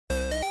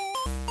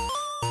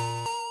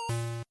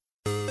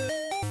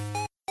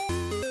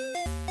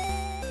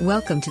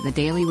Welcome to the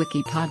Daily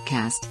Wiki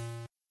podcast,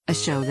 a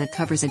show that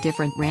covers a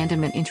different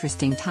random and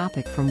interesting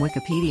topic from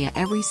Wikipedia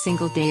every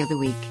single day of the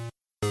week.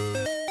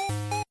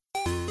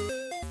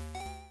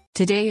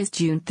 Today is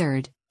June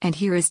 3rd, and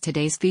here is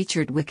today's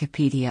featured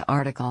Wikipedia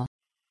article.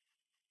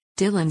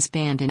 Dylan's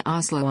band in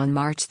Oslo on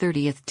March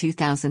 30,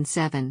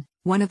 2007,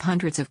 one of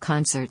hundreds of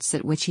concerts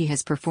at which he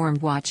has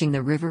performed Watching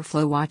the River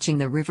Flow. Watching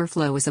the River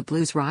Flow is a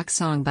blues rock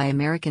song by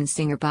American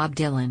singer Bob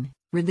Dylan,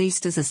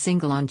 released as a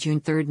single on June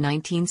 3,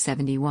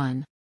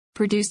 1971.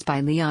 Produced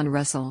by Leon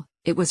Russell,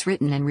 it was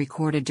written and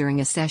recorded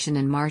during a session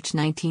in March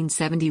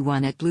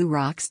 1971 at Blue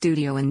Rock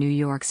Studio in New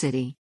York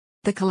City.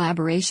 The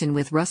collaboration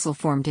with Russell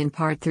formed in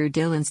part through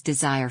Dylan's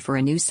desire for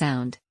a new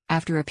sound,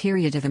 after a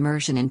period of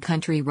immersion in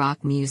country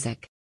rock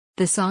music.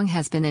 The song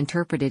has been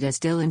interpreted as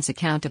Dylan's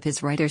account of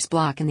his writer's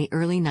block in the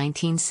early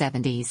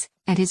 1970s,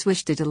 and his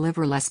wish to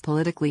deliver less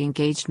politically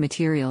engaged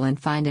material and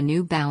find a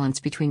new balance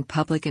between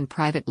public and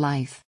private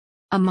life.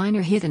 A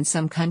minor hit in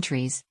some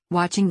countries,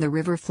 Watching the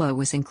River Flow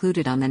was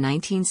included on the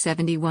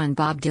 1971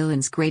 Bob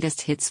Dylan's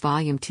Greatest Hits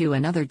Volume 2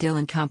 and other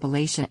Dylan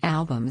compilation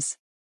albums.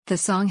 The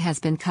song has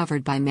been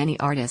covered by many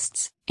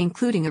artists,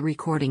 including a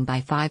recording by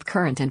 5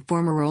 current and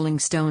former Rolling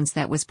Stones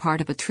that was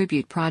part of a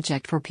tribute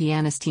project for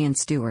pianist Ian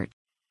Stewart.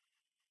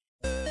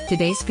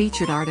 Today's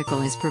featured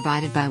article is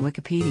provided by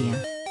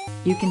Wikipedia.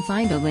 You can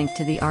find a link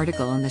to the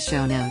article in the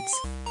show notes.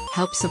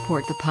 Help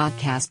support the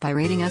podcast by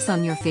rating us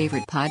on your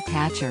favorite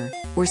podcatcher,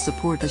 or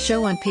support the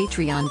show on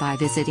Patreon by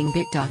visiting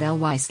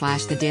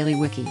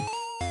bit.ly/thedailywiki.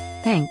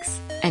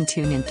 Thanks, and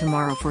tune in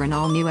tomorrow for an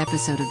all-new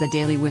episode of the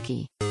Daily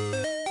Wiki.